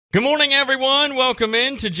Good morning, everyone. Welcome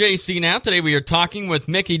in to JC Now. Today we are talking with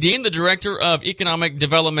Mickey Dean, the Director of Economic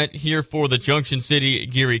Development here for the Junction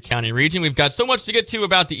City-Geary County region. We've got so much to get to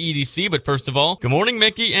about the EDC, but first of all, good morning,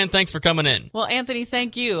 Mickey, and thanks for coming in. Well, Anthony,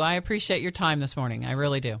 thank you. I appreciate your time this morning. I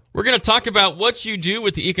really do. We're going to talk about what you do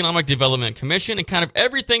with the Economic Development Commission and kind of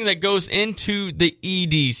everything that goes into the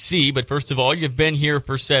EDC. But first of all, you've been here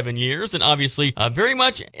for 7 years and obviously very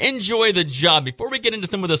much enjoy the job. Before we get into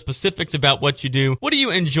some of the specifics about what you do, what do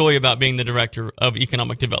you enjoy about being the Director of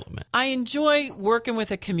Economic Development? I enjoy working with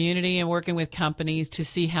a community and working with companies to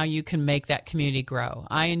see how you can make that community grow.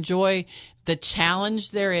 I enjoy the challenge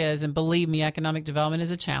there is, and believe me, economic development is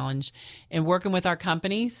a challenge, and working with our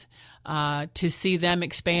companies to see them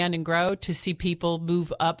expand and grow, to see people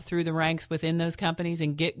move up through the ranks within those companies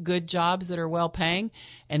and get good jobs that are well paying,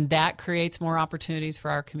 and that creates more opportunities for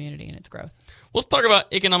our community and its growth. Let's talk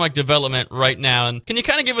about economic development right now. And can you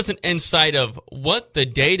kind of give us an insight of what the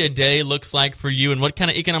day-to-day looks like for you and what kind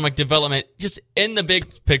of economic development just in the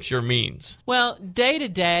big picture means? Well,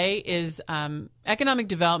 day-to-day is economic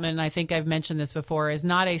development, and I think I've mentioned this before, is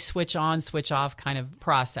not a switch-on, switch-off kind of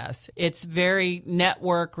process. It's very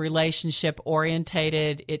network,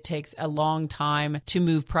 relationship-orientated. It takes a long time to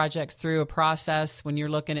move projects through a process when you're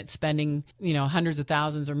looking at spending, hundreds of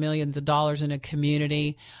thousands or millions of dollars in a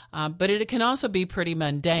community. But it can also be pretty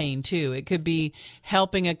mundane, too. It could be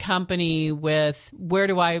helping a company with where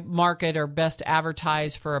do I market or best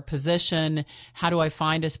advertise for a position? How do I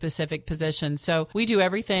find a specific position? So we do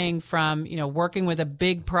everything from, working with a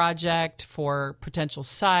big project for potential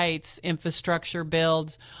sites, infrastructure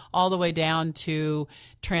builds, all the way down to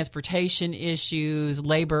transportation issues,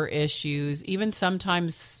 labor issues, even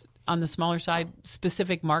sometimes on the smaller side,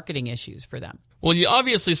 specific marketing issues for them. Well, you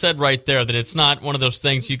obviously said right there that it's not one of those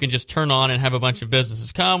things you can just turn on and have a bunch of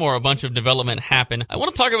businesses come or a bunch of development happen. I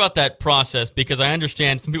want to talk about that process because I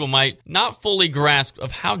understand some people might not fully grasp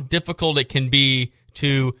of how difficult it can be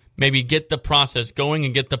to maybe get the process going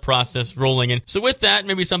and get the process rolling. And so with that,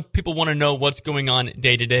 maybe some people want to know what's going on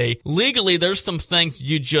day to day. Legally, there's some things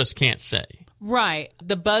you just can't say. Right.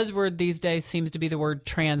 The buzzword these days seems to be the word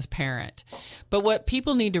transparent. But what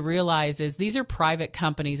people need to realize is these are private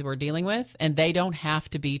companies we're dealing with, and they don't have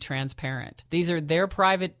to be transparent. These are their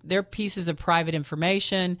pieces of private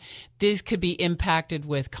information. These could be impacted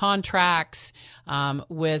with contracts,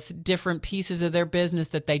 with different pieces of their business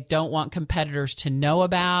that they don't want competitors to know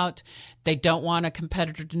about. They don't want a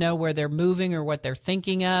competitor to know where they're moving or what they're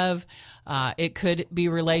thinking of. It could be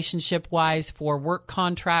relationship-wise for work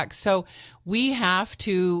contracts. So we have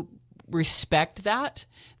to respect that.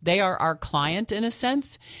 They are our client in a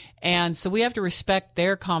sense. And so we have to respect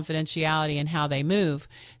their confidentiality and how they move.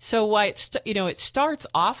 So why it starts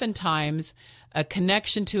oftentimes a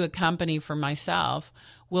connection to a company for myself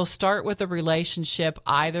will start with a relationship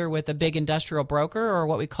either with a big industrial broker or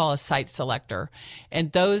what we call a site selector.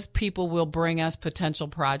 And those people will bring us potential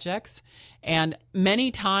projects. And many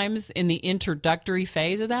times in the introductory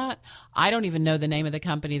phase of that, I don't even know the name of the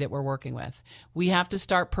company that we're working with. We have to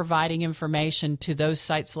start providing information to those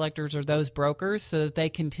site selectors or those brokers so that they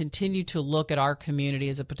can continue to look at our community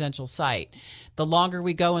as a potential site. The longer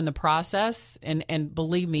we go in the process, and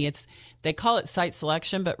believe me, they call it site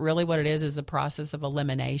selection, but really what it is a process of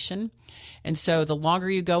elimination. And so the longer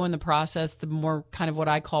you go in the process, the more kind of what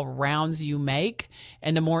I call rounds you make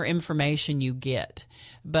and the more information you get.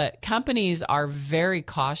 But companies are very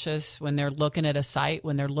cautious when they're looking at a site,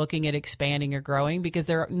 when they're looking at expanding or growing, because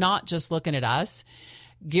they're not just looking at us.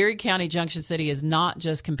 Geary County Junction City is not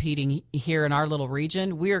just competing here in our little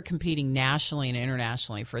region. We are competing nationally and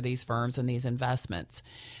internationally for these firms and these investments,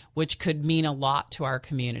 which could mean a lot to our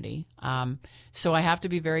community. So I have to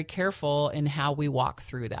be very careful in how we walk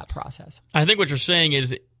through that process. I think what you're saying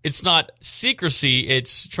is it's not secrecy,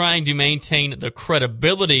 it's trying to maintain the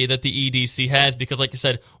credibility that the EDC has because, like you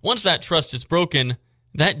said, once that trust is broken,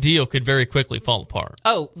 that deal could very quickly fall apart.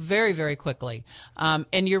 Oh, very, very quickly.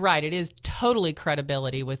 And you're right. It is totally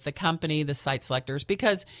credibility with the company, the site selectors,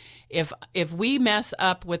 because if we mess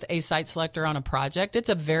up with a site selector on a project,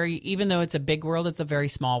 even though it's a big world, it's a very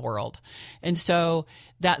small world. And so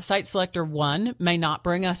that site selector, one, may not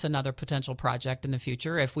bring us another potential project in the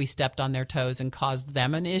future if we stepped on their toes and caused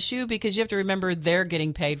them an issue, because you have to remember they're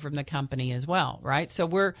getting paid from the company as well, right? So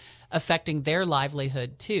we're affecting their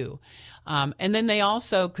livelihood too. And then they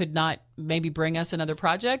also could not maybe bring us another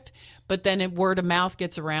project. But then word of mouth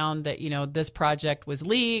gets around that, this project was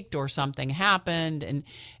leaked or something happened, and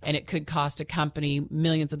it could cost a company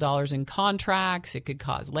millions of dollars in contracts. It could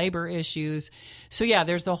cause labor issues. So yeah,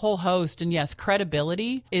 there's the whole host. And yes,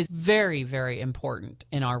 credibility is very, very important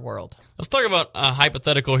in our world. Let's talk about a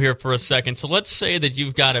hypothetical here for a second. So let's say that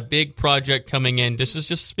you've got a big project coming in. This is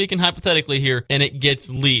just speaking hypothetically here, and it gets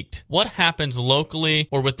leaked. What happens locally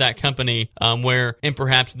or with that company and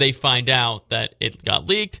perhaps they find out that it got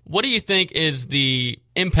leaked? What do you think is the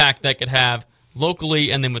impact that could have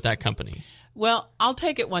locally and then with that company? Well, I'll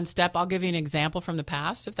take it one step. I'll give you an example from the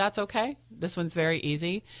past, if that's okay. This one's very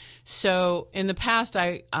easy. So in the past,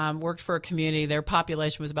 I worked for a community. Their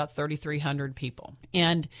population was about 3,300 people.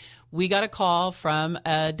 And we got a call from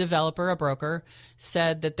a developer, a broker,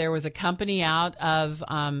 said that there was a company out of,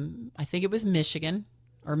 I think it was Michigan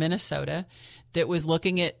or Minnesota, that was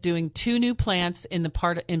looking at doing 2 new plants in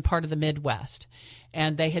part of the Midwest.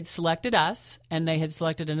 And they had selected us, and they had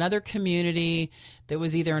selected another community that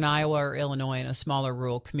was either in Iowa or Illinois, in a smaller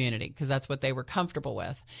rural community, because that's what they were comfortable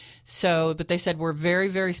with. So, but they said, we're very,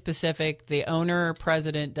 very specific. The owner,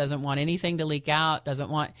 president, doesn't want anything to leak out,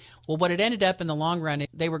 well, what it ended up in the long run,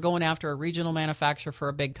 they were going after a regional manufacturer for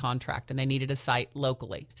a big contract, and they needed a site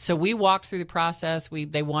locally. So we walked through the process.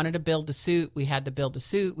 They wanted to build a suit. We had to build a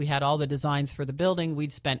suit. We had all the designs for the building.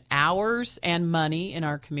 We'd spent hours and money in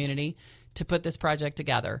our community to put this project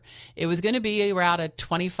together. It was going to be around a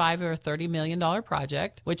 $25 or $30 million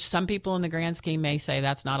project, which some people in the grand scheme may say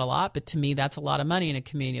that's not a lot, but to me, that's a lot of money in a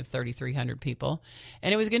community of 3,300 people.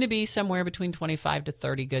 And it was going to be somewhere between 25 to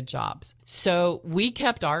 30 good jobs. So we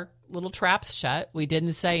kept our little traps shut. We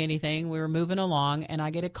didn't say anything. We were moving along, and I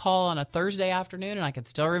get a call on a Thursday afternoon, and I can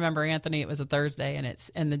still remember, Anthony, it was a Thursday,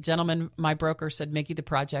 and the gentleman, my broker, said, Mickey, the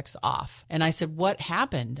project's off. And I said, what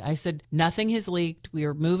happened? I said, nothing has leaked. We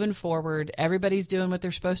are moving forward. Everybody's doing what they're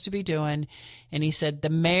supposed to be doing. And he said, the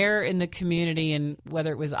mayor in the community, and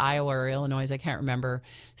whether it was Iowa or Illinois, I can't remember,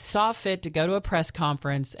 saw fit to go to a press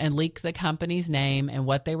conference and leak the company's name and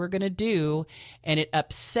what they were going to do. And it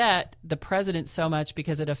upset the president so much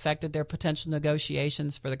because it affected their potential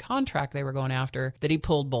negotiations for the contract they were going after, that he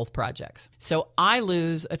pulled both projects. So I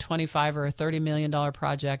lose a $25 or a $30 million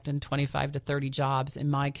project and 25 to 30 jobs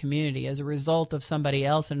in my community as a result of somebody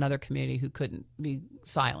else in another community who couldn't be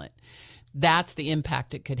silent. That's the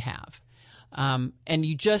impact it could have. And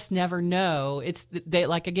you just never know.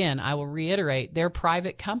 Again, I will reiterate, they're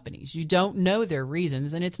private companies. You don't know their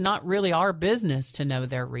reasons, and it's not really our business to know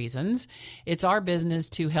their reasons. It's our business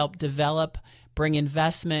to help develop, bring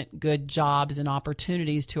investment, good jobs, and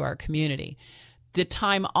opportunities to our community. The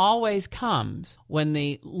time always comes when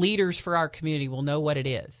the leaders for our community will know what it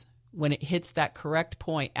is, when it hits that correct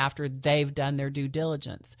point after they've done their due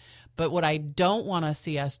diligence. But what I don't want to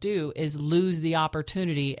see us do is lose the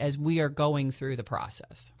opportunity as we are going through the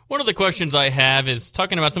process. One of the questions I have is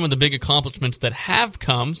talking about some of the big accomplishments that have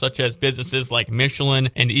come, such as businesses like Michelin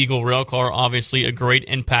and Eagle Railcar, obviously a great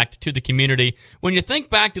impact to the community. When you think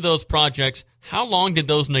back to those projects, how long did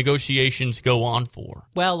those negotiations go on for?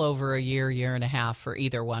 Well over a year and a half for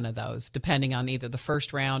either one of those, depending on either the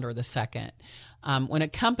first round or the second. When a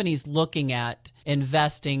company's looking at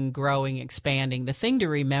investing, growing, expanding, the thing to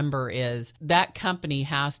remember is that company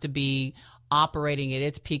has to be operating at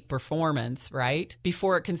its peak performance, right?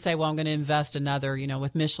 Before it can say, well, I'm going to invest another,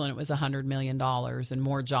 with Michelin, it was $100 million and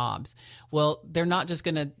more jobs. Well, they're not just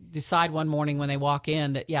going to decide one morning when they walk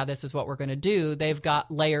in that, yeah, this is what we're going to do. They've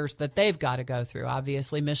got layers that they've got to go through.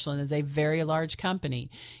 Obviously, Michelin is a very large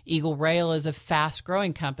company. Eagle Rail is a fast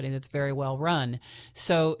growing company that's very well run.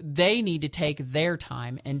 So they need to take their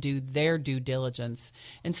time and do their due diligence.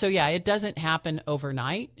 And so, yeah, it doesn't happen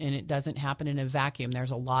overnight, and it doesn't happen in a vacuum.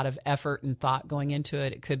 There's a lot of effort and thought going into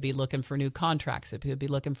it. It could be looking for new contracts. It could be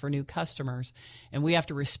looking for new customers. And we have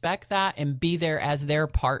to respect that and be there as their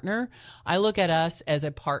partner. I look at us as a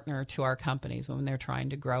partner to our companies when they're trying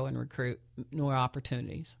to grow and recruit new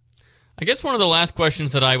opportunities. I guess one of the last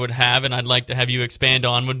questions that I would have, and I'd like to have you expand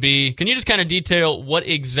on, would be, can you just kind of detail what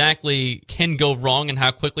exactly can go wrong and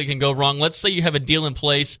how quickly it can go wrong? Let's say you have a deal in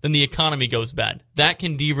place, then the economy goes bad. That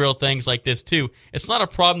can derail things like this too. It's not a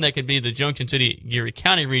problem that could be the Junction City-Geary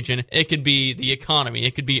County region. It could be the economy.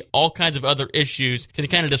 It could be all kinds of other issues. Can you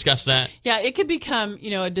kind of discuss that? Yeah, it could become,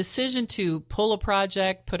 a decision to pull a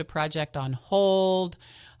project, put a project on hold,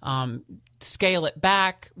 scale it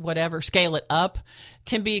back, whatever, scale it up,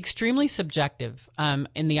 can be extremely subjective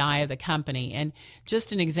in the eye of the company. And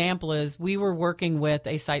just an example is we were working with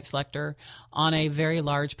a site selector on a very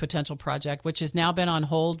large potential project, which has now been on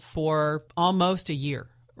hold for almost a year.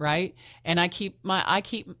 right? And I keep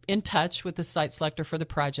in touch with the site selector for the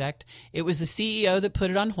project. It was the CEO that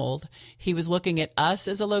put it on hold. He was looking at us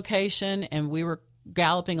as a location, and we were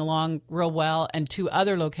galloping along real well, and 2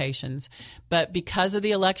 other locations. But because of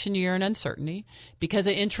the election year and uncertainty, because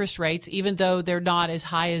of interest rates, even though they're not as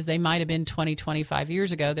high as they might have been 20, 25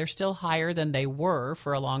 years ago, they're still higher than they were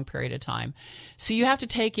for a long period of time. So you have to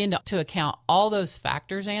take into account all those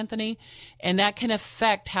factors, Anthony, and that can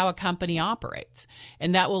affect how a company operates.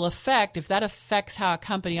 And that will affect, if that affects how a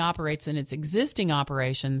company operates in its existing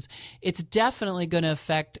operations, it's definitely going to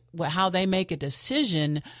affect how they make a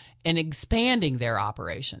decision and expanding their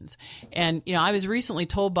operations. And, I was recently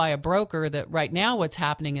told by a broker that right now what's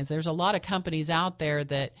happening is there's a lot of companies out there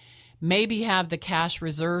that maybe have the cash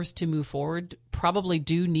reserves to move forward, probably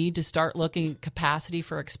do need to start looking at capacity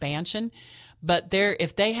for expansion. But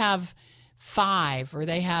if they have 5 or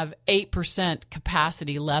they have 8%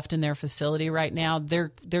 capacity left in their facility right now,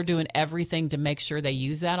 they're doing everything to make sure they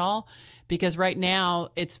use that all. Because right now,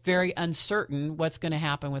 it's very uncertain what's going to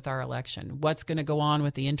happen with our election, what's going to go on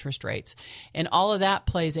with the interest rates. And all of that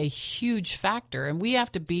plays a huge factor. And we have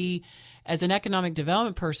to be, as an economic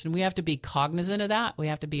development person, we have to be cognizant of that. We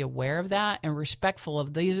have to be aware of that and respectful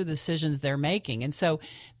of these are the decisions they're making. And so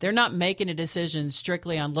they're not making a decision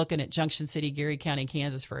strictly on looking at Junction City, Geary County,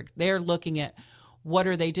 Kansas. They're looking at what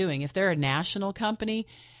are they doing. If they're a national company,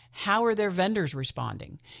 how are their vendors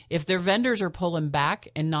responding? If their vendors are pulling back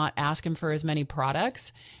and not asking for as many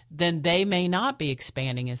products, then they may not be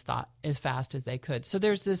expanding as fast as they could. So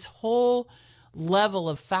there's this whole level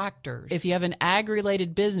of factors. If you have an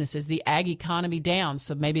ag-related business, is the ag economy down?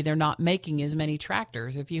 So maybe they're not making as many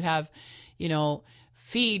tractors. If you have,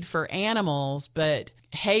 feed for animals, but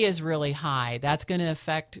hay is really high, that's going to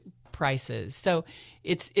affect prices. So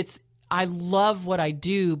I love what I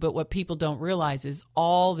do, but what people don't realize is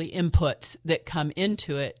all the inputs that come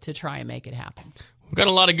into it to try and make it happen. We've got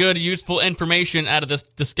a lot of good, useful information out of this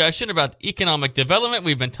discussion about economic development.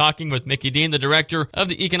 We've been talking with Mickey Dean, the director of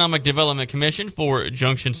the Economic Development Commission for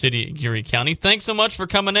Junction City, Geary County. Thanks so much for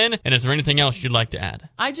coming in. And is there anything else you'd like to add?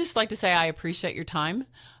 I'd just like to say I appreciate your time.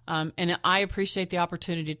 And I appreciate the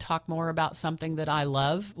opportunity to talk more about something that I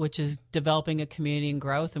love, which is developing a community and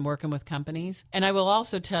growth and working with companies. And I will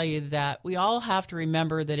also tell you that we all have to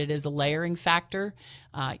remember that it is a layering factor.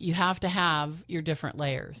 You have to have your different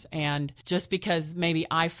layers. And just because maybe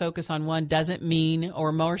I focus on one doesn't mean,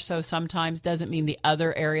 or more so sometimes, doesn't mean the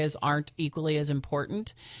other areas aren't equally as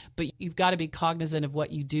important. But you've got to be cognizant of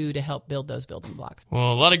what you do to help build those building blocks.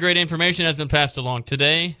 Well, a lot of great information has been passed along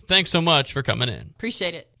today. Thanks so much for coming in.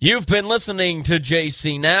 Appreciate it. You've been listening to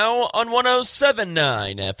JC Now on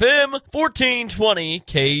 107.9 FM, 1420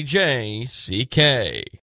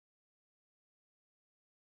 KJCK.